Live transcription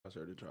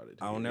concert to try to.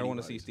 I don't never want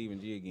to see Stephen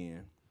G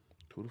again.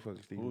 Who the fuck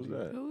is Stevie Who's G?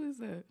 that? Who is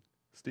that?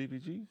 Stevie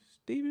G?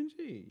 Stephen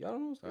G. Y'all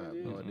don't know I have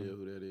Stephen G? no idea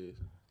who that is.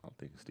 I'm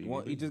thinking Stevie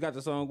Well, G. he just got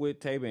the song with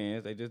Tay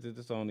Bands. They just did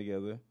the song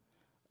together.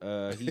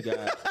 He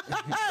got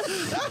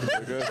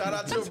Shout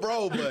out to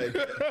bro,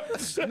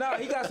 but no.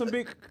 He got some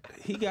big.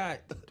 He got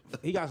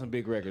some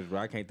big records, bro.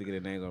 I can't think of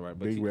the names on right.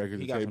 But Big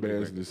records, He the got same some big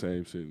bands in records. the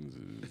same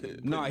sentences.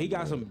 No, he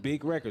got some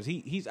big records.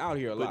 He's out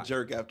here a put lot.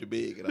 jerk after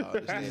big, and I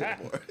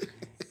understand more.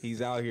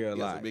 He's out here a He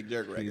got lot. some big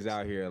jerk He's records.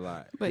 out here a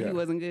lot. But Yeah. he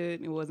wasn't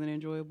good. It wasn't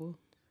enjoyable.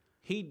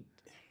 He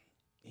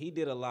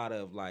did a lot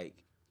of like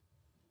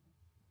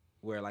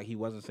where like he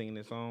wasn't singing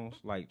his songs,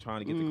 like trying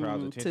to get the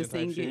crowd's attention To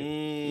sing type shit.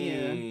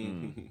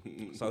 it.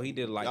 Yeah. So he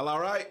did like Y'all all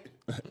right?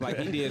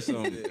 he did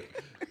some.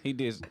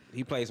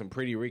 He played some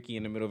Pretty Ricky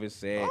in the middle of his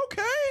set.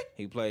 Okay.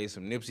 He played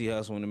some Nipsey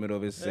Hussle in the middle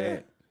of his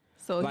set.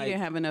 So Like- he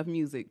didn't have enough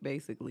music,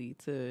 basically,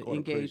 to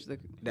engage the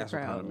That's what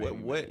crowd. kinda made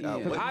me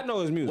What? I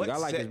know his music. What I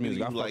like his set music.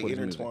 do I you fuck like with his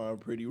music. intertwine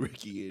Pretty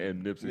Ricky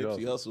and Nipsey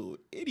Hussle.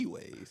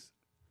 Anyways,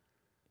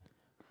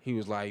 He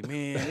was like,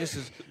 "Man, this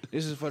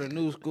is for the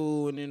new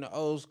school and then the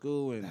old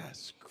school." And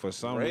That's for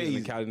some crazy.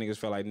 reason, the Cali niggas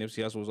felt like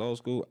Nipsey Hussle was old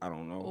school. I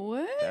don't know.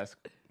 What? That's,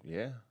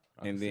 yeah.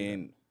 I And can see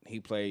then he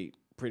played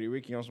Pretty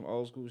Ricky on some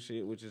old school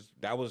shit,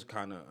 that was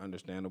kind of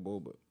understandable.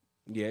 But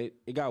yeah,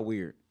 it got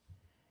weird.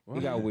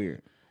 It got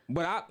weird.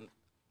 But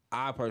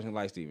I personally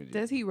like Stephen G.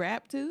 Does he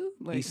rap too?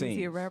 Like, He is he a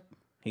sings. rap?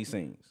 He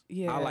sings.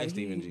 Yeah, I like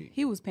Stephen G.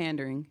 He was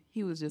pandering.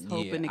 He was just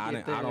hoping Yeah, to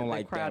get the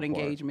like crowd that part.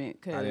 engagement.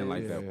 I didn't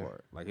like 'cause that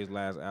part. Like his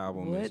last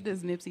album. What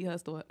does Nipsey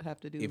Hussle have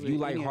to do If with you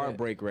like any of that?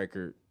 Heartbreak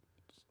Record,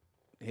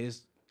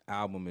 his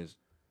album is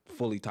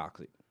fully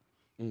toxic.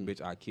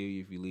 Bitch, I kill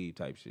you if you leave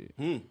type shit.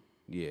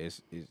 Yeah,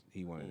 it's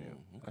he one of them.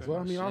 That's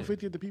what I mean. All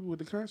 50 of the people at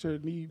the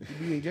concert need to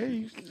be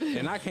engaged.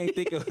 And I can't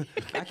think of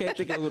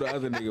who the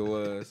other nigga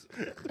was.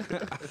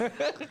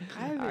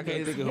 I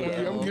can't think of who. I'm the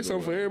gonna other get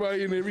some for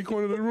everybody in every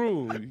corner of the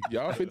room.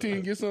 Y'all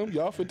 15 get some.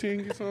 Y'all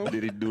 15 get some.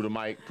 Did he do the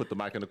mic, put the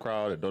mic in the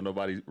crowd and don't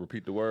nobody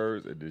repeat the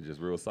words and then just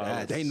real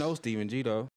silence? They know Stephen G though.